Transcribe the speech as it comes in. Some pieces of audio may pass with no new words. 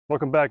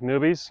Welcome back,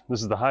 newbies.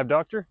 This is the Hive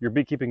Doctor, your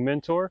beekeeping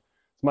mentor.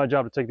 It's my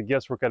job to take the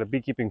guesswork out of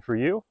beekeeping for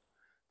you.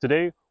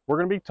 Today, we're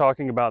going to be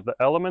talking about the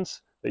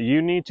elements that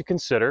you need to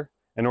consider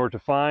in order to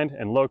find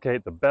and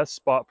locate the best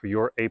spot for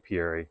your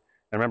apiary.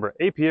 And remember,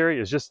 apiary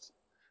is just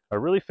a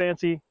really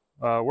fancy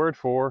word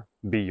for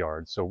bee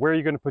yard. So where are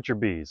you going to put your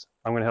bees?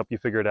 I'm going to help you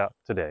figure it out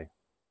today.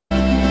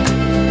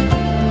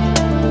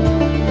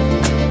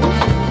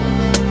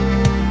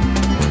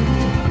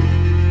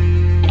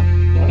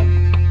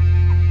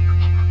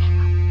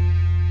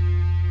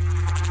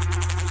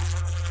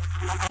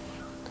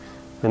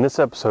 In this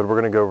episode, we're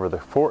going to go over the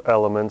 4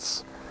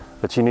 elements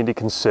that you need to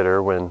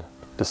consider when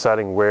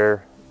deciding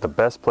where the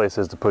best place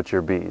is to put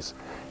your bees.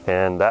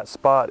 And that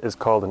spot is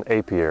called an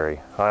apiary.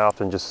 I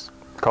often just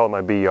call it my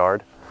bee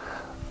yard.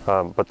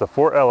 But the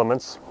 4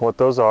 elements, what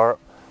those are,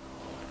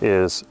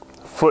 is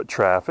foot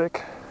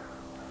traffic.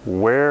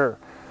 Where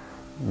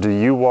do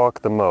you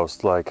walk the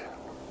most? Like,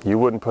 you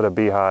wouldn't put a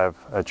beehive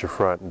at your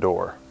front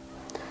door.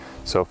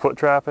 So foot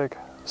traffic,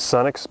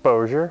 sun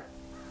exposure,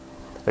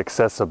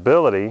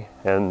 accessibility,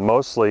 and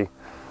mostly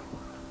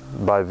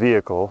by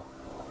vehicle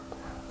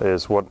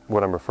is what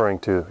I'm referring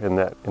to in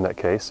that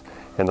case.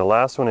 And the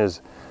last one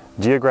is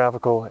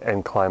geographical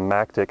and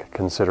climatic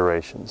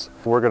considerations.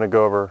 We're going to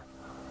go over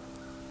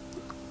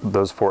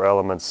those 4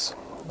 elements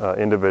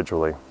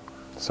individually.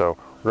 So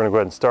we're going to go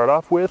ahead and start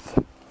off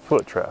with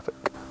foot traffic.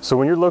 So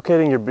when you're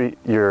locating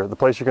the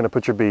place you're going to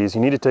put your bees, you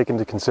need to take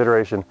into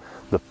consideration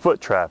the foot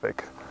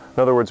traffic.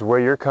 In other words, where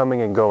you're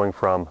coming and going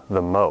from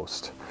the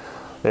most.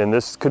 And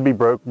this could be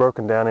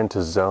broken down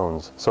into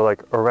zones. So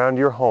like around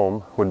your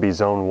home would be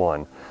zone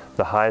 1,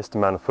 the highest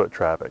amount of foot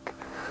traffic.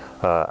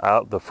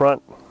 Out the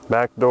front,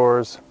 back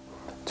doors,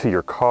 to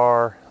your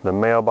car, the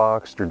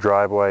mailbox, your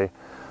driveway.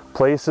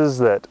 Places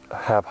that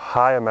have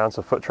high amounts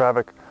of foot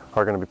traffic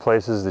are going to be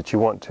places that you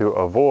want to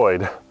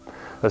avoid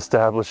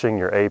establishing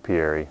your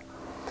apiary.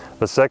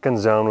 The second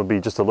zone would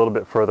be just a little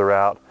bit further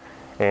out,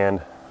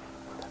 and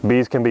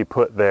bees can be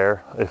put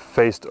there if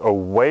faced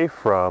away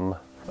from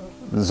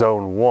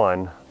zone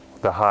 1,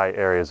 the high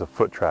areas of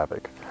foot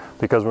traffic.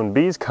 Because when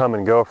bees come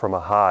and go from a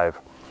hive,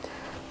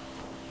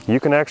 you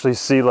can actually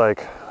see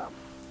like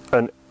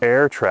an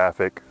air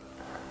traffic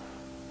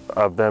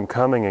of them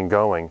coming and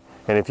going.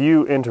 And if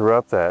you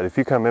interrupt that, if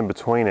you come in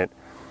between it,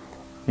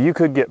 you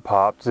could get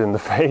popped in the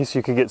face,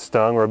 you could get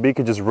stung, or a bee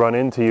could just run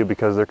into you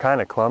because they're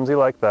kind of clumsy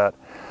like that.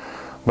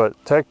 But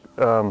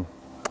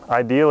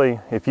ideally,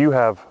 if you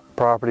have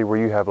property where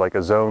you have like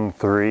a zone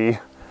 3,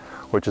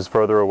 which is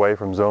further away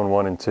from zone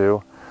 1 and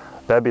 2,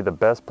 that'd be the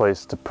best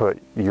place to put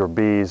your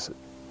bees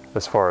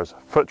as far as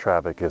foot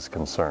traffic is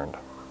concerned.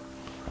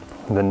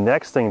 The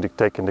next thing to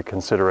take into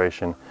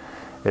consideration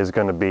is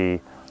going to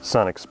be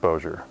sun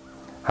exposure.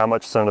 How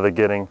much sun are they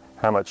getting,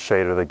 how much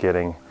shade are they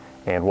getting,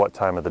 and what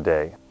time of the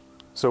day.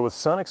 So with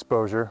sun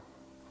exposure,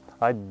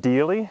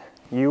 ideally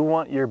you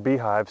want your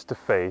beehives to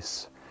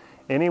face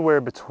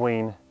anywhere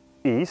between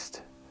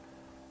east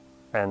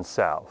and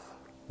south.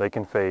 They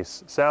can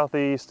face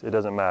southeast, it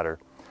doesn't matter.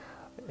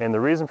 And the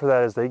reason for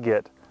that is they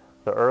get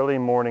the early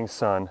morning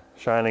sun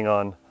shining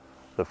on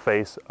the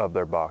face of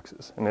their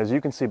boxes. And as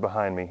you can see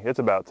behind me, it's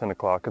about 10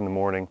 o'clock in the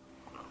morning.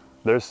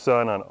 There's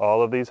sun on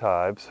all of these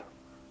hives.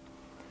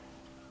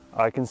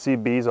 I can see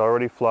bees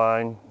already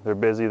flying. They're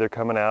busy, they're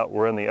coming out.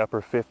 We're in the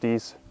upper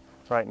 50s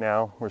right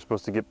now. We're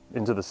supposed to get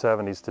into the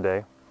 70s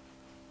today.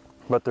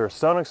 But their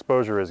sun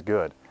exposure is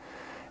good.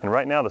 And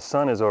right now the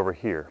sun is over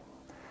here.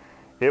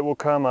 It will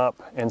come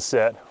up and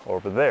set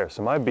over there.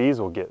 So my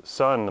bees will get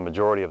sun the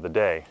majority of the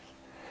day.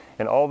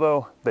 And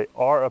although they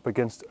are up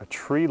against a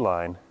tree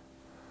line,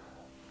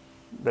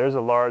 there's a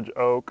large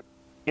oak.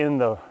 In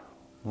the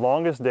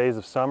longest days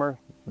of summer,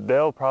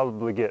 they'll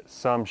probably get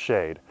some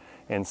shade.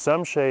 And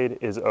some shade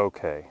is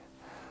okay.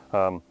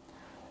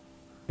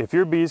 If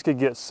your bees could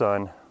get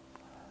sun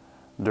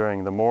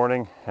during the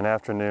morning and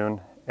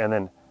afternoon, and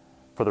then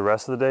for the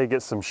rest of the day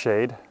get some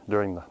shade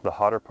during the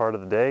hotter part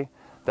of the day,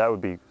 that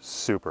would be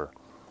super.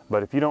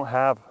 But if you don't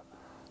have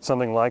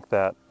something like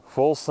that,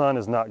 full sun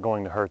is not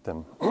going to hurt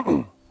them.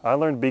 I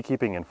learned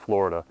beekeeping in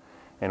Florida,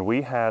 and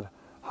we had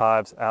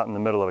hives out in the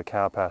middle of a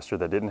cow pasture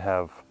that didn't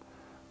have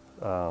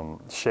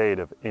shade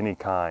of any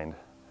kind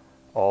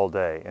all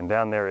day. And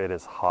down there it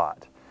is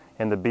hot.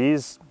 And the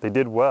bees, they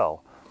did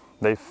well.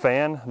 They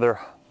fan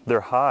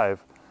their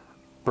hive,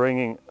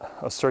 bringing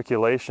a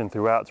circulation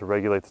throughout to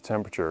regulate the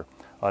temperature.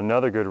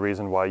 Another good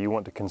reason why you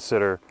want to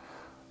consider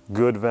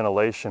good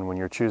ventilation when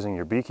you're choosing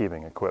your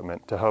beekeeping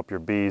equipment to help your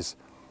bees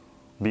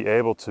be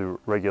able to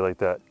regulate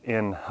that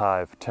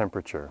in-hive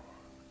temperature.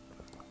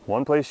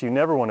 One place you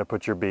never want to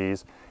put your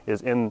bees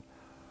is in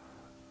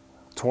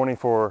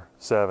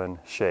 24/7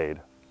 shade.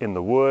 In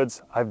the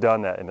woods, I've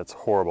done that and it's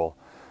horrible.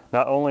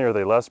 Not only are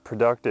they less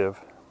productive,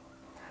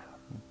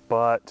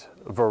 but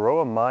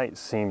Varroa mites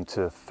seem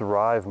to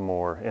thrive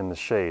more in the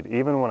shade.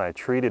 Even when I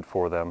treated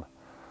for them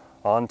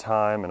on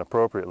time and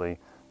appropriately,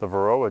 the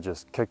Varroa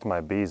just kicked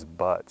my bees'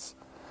 butts.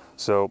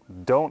 So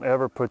don't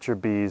ever put your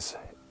bees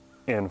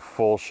in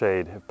full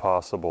shade if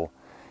possible.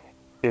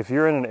 If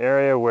you're in an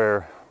area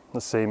where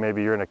let's say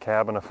maybe you're in a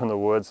cabin up in the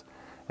woods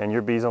and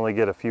your bees only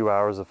get a few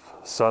hours of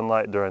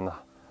sunlight during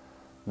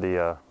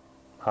the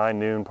high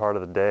noon part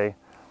of the day,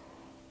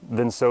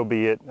 then so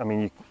be it. I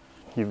mean,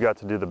 you've got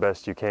to do the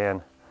best you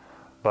can,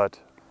 but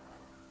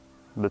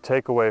the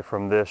takeaway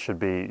from this should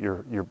be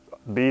your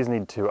bees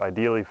need to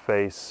ideally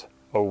face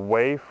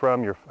away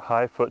from your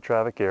high foot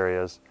traffic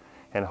areas,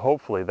 and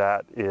hopefully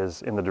that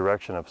is in the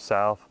direction of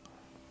south,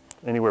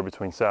 anywhere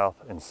between south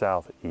and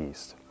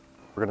southeast.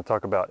 We're going to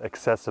talk about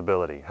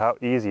accessibility. How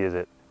easy is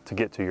it to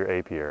get to your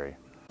apiary?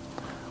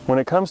 When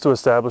it comes to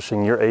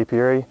establishing your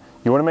apiary,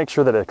 you want to make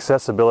sure that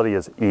accessibility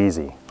is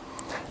easy.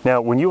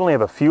 Now, when you only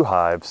have a few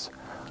hives,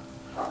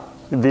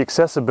 the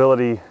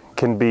accessibility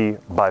can be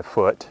by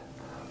foot.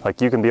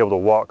 Like, you can be able to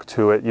walk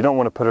to it. You don't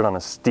want to put it on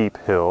a steep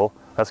hill.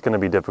 That's going to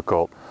be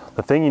difficult.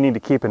 The thing you need to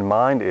keep in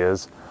mind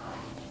is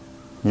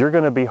you're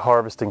going to be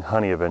harvesting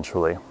honey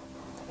eventually,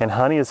 and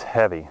honey is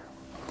heavy.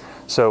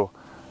 So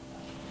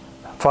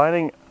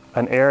finding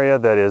an area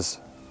that is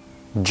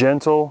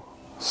gentle,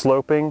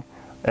 sloping,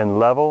 and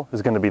level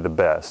is going to be the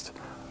best.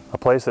 A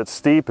place that's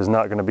steep is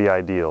not going to be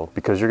ideal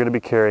because you're going to be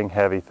carrying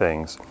heavy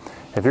things.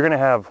 If you're going to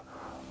have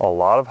a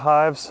lot of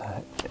hives,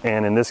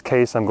 and in this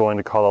case I'm going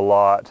to call a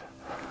lot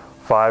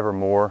 5 or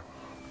more,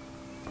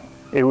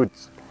 you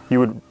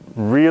would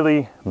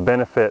really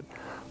benefit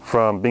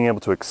from being able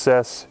to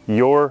access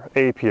your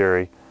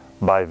apiary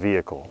by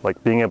vehicle,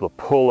 like being able to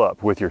pull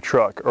up with your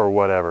truck or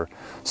whatever,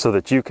 so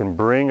that you can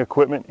bring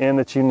equipment in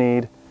that you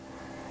need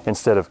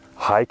instead of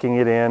hiking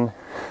it in,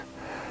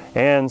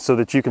 and so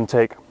that you can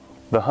take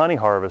the honey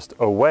harvest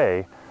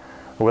away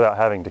without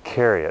having to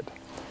carry it.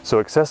 So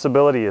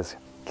accessibility is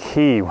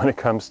key when it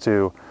comes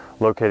to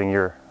locating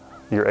your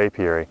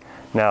apiary.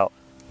 Now,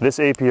 this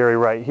apiary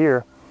right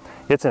here,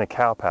 it's in a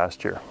cow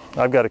pasture.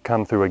 I've got to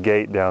come through a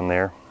gate down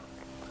there,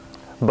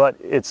 but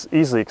it's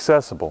easily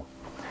accessible.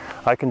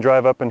 I can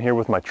drive up in here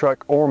with my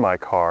truck or my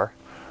car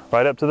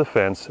right up to the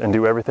fence and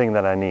do everything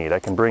that I need. I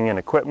can bring in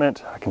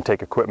equipment, I can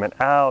take equipment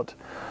out,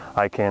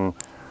 I can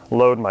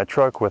load my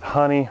truck with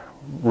honey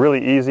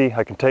really easy.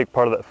 I can take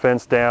part of that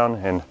fence down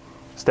and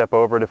step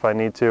over it if I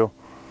need to.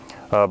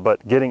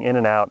 But getting in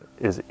and out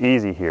is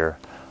easy here.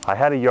 I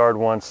had a yard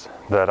once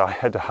that I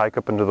had to hike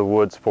up into the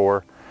woods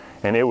for,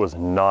 and it was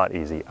not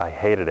easy. I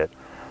hated it,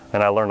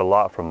 and I learned a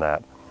lot from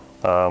that.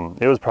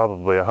 It was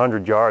probably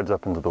 100 yards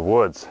up into the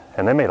woods,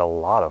 and they made a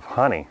lot of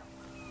honey.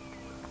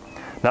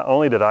 Not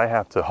only did I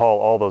have to haul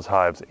all those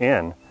hives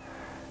in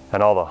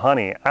and all the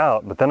honey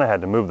out, but then I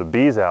had to move the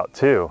bees out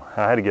too.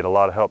 I had to get a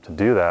lot of help to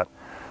do that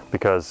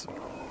because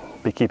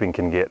beekeeping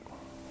can be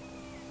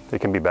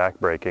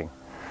backbreaking.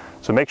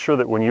 So make sure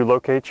that when you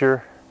locate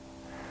your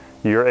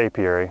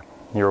apiary,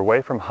 you're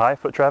away from high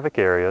foot traffic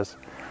areas,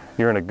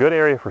 you're in a good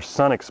area for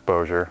sun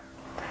exposure,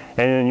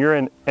 and you're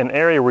in an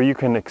area where you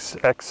can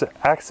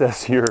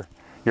access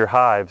your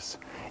hives,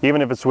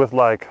 even if it's with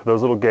like those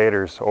little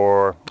gators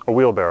or a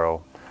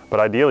wheelbarrow, but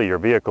ideally your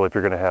vehicle if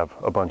you're going to have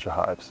a bunch of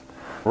hives.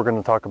 We're going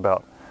to talk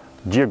about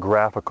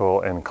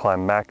geographical and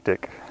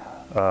climatic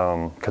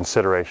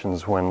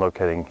considerations when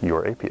locating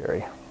your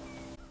apiary.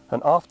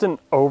 An often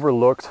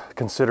overlooked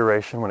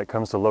consideration when it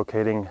comes to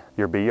locating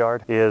your bee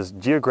yard is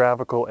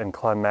geographical and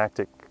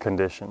climatic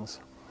conditions.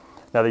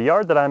 Now, the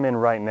yard that I'm in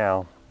right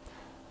now,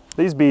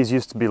 these bees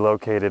used to be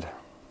located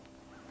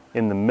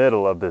in the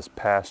middle of this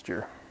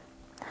pasture.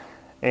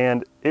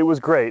 And it was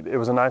great. It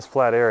was a nice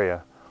flat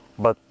area,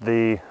 but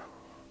the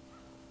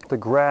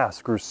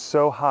grass grew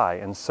so high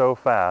and so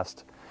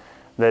fast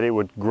that it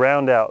would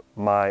ground out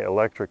my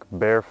electric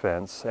bear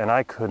fence, and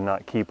I could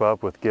not keep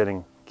up with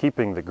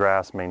keeping the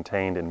grass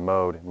maintained and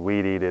mowed and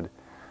weed-eated.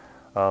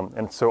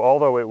 And so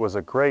although it was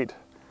a great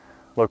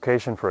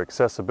location for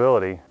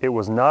accessibility, it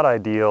was not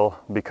ideal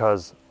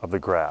because of the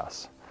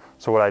grass.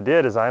 So what I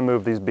did is I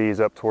moved these bees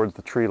up towards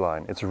the tree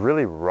line. It's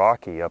really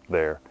rocky up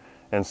there,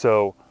 and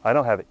so I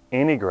don't have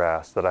any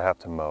grass that I have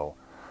to mow.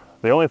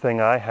 The only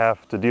thing I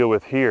have to deal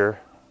with here,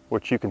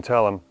 which you can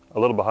tell I'm a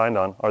little behind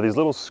on, are these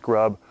little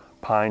scrub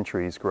pine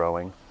trees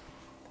growing.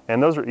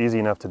 And those are easy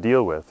enough to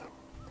deal with.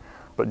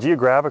 But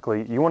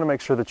geographically, you want to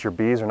make sure that your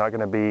bees are not going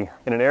to be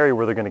in an area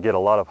where they're going to get a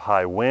lot of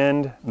high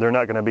wind. They're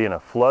not going to be in a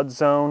flood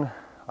zone.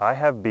 I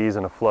have bees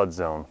in a flood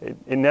zone.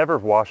 It never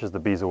washes the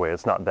bees away.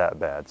 It's not that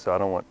bad, so I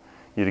don't want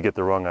you to get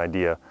the wrong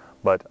idea.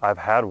 But I've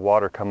had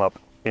water come up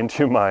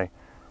into my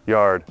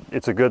yard.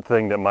 It's a good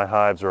thing that my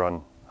hives are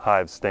on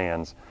hive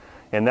stands.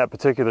 In that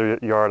particular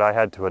yard, I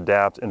had to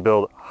adapt and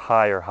build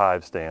higher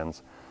hive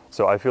stands.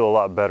 So I feel a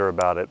lot better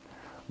about it.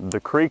 The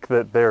creek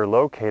that they're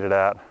located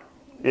at,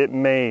 it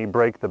may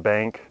break the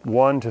bank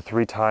 1 to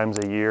 3 times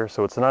a year,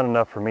 so it's not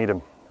enough for me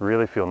to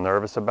really feel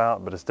nervous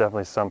about, but it's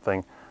definitely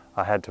something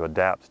I had to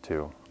adapt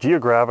to.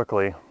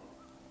 Geographically,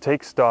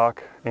 take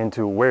stock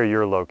into where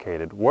you're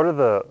located. What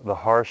are the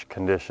harsh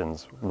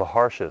conditions, the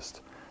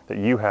harshest that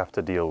you have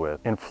to deal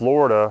with? In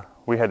Florida,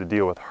 we had to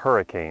deal with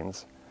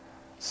hurricanes.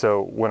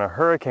 So when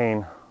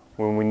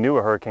we knew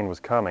a hurricane was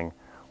coming,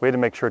 we had to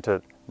make sure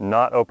to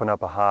not open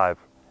up a hive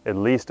at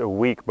least a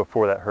week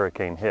before that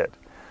hurricane hit,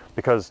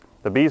 because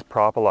the bees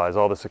propolize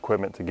all this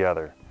equipment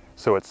together.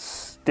 so it's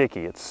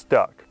sticky, it's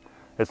stuck.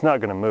 It's not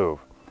going to move.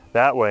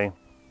 That way,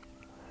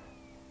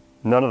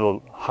 none of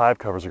the hive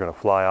covers are going to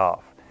fly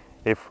off.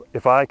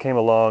 If I came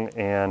along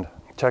and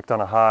checked on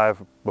a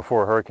hive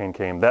before a hurricane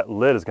came, that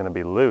lid is going to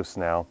be loose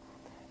now,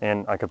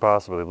 and I could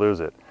possibly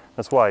lose it.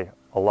 That's why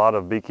a lot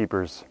of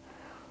beekeepers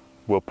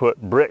will put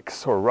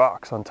bricks or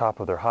rocks on top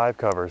of their hive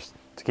covers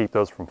to keep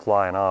those from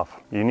flying off.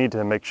 You need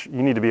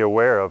to be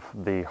aware of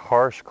the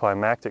harsh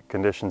climatic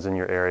conditions in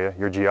your area,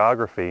 your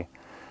geography,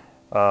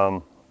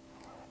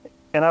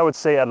 and I would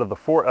say out of the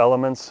 4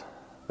 elements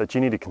that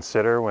you need to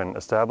consider when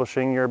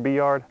establishing your bee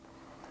yard,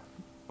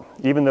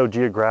 even though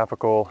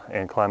geographical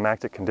and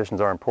climatic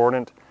conditions are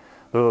important,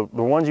 they're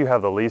the ones you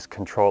have the least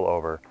control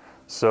over.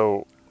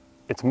 So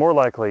it's more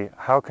likely,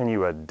 how can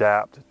you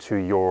adapt to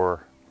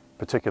your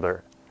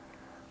particular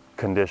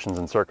conditions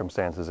and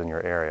circumstances in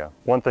your area.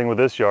 One thing with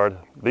this yard,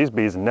 these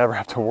bees never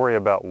have to worry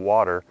about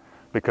water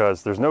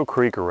because there's no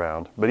creek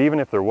around, but even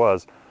if there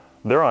was,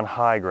 they're on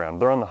high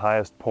ground, they're on the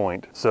highest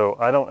point, so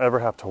I don't ever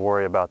have to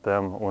worry about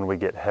them when we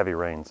get heavy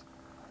rains.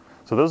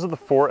 So those are the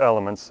 4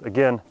 elements.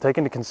 Again, take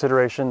into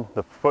consideration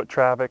the foot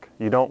traffic.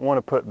 You don't want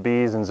to put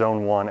bees in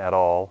zone 1 at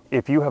all.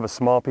 If you have a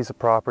small piece of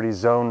property,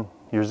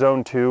 your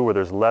zone 2 where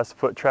there's less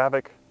foot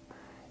traffic,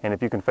 and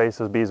if you can face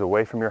those bees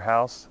away from your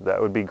house,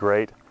 that would be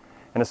great.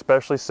 And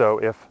especially so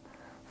if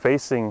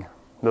facing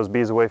those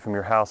bees away from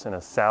your house in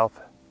a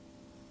south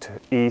to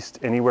east,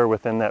 anywhere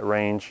within that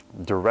range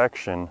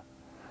direction,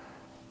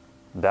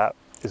 that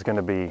is going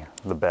to be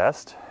the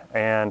best.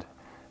 And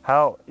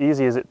how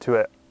easy is it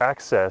to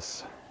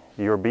access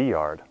your bee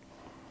yard?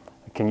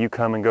 Can you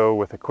come and go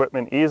with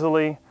equipment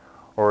easily,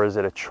 or is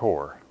it a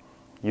chore?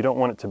 You don't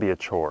want it to be a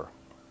chore.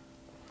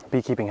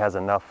 Beekeeping has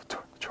enough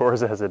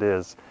chores as it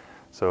is,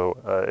 so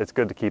it's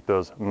good to keep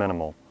those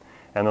minimal.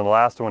 And then the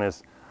last one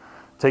is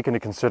take into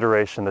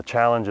consideration the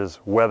challenges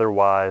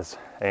weather-wise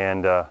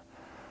and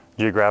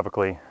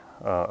geographically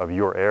of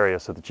your area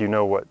so that you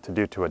know what to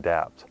do to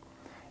adapt.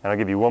 And I'll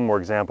give you one more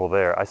example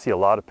there. I see a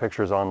lot of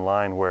pictures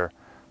online where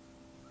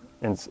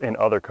in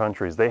other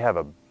countries they have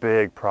a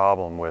big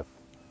problem with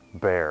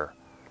bear,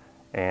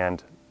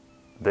 and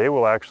they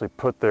will actually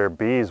put their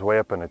bees way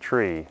up in a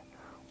tree,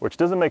 which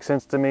doesn't make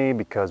sense to me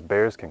because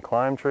bears can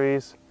climb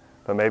trees,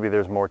 but maybe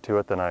there's more to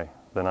it than I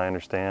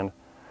understand.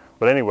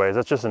 But anyways,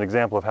 that's just an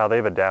example of how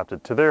they've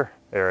adapted to their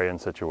area and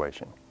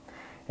situation.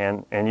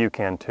 And you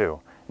can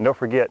too. And don't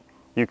forget,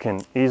 you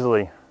can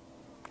easily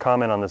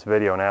comment on this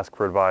video and ask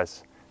for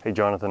advice. Hey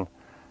Jonathan,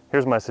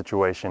 here's my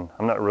situation.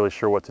 I'm not really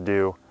sure what to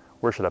do.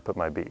 Where should I put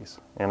my bees?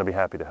 And I'll be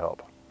happy to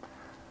help.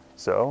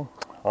 So,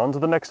 on to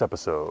the next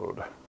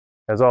episode.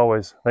 As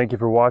always, thank you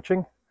for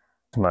watching.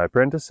 To my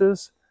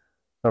apprentices,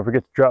 don't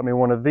forget to drop me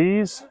one of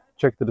these.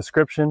 Check the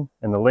description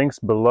and the links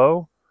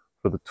below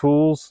for the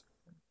tools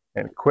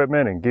and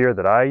equipment and gear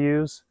that I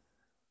use.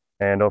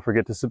 And don't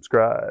forget to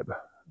subscribe.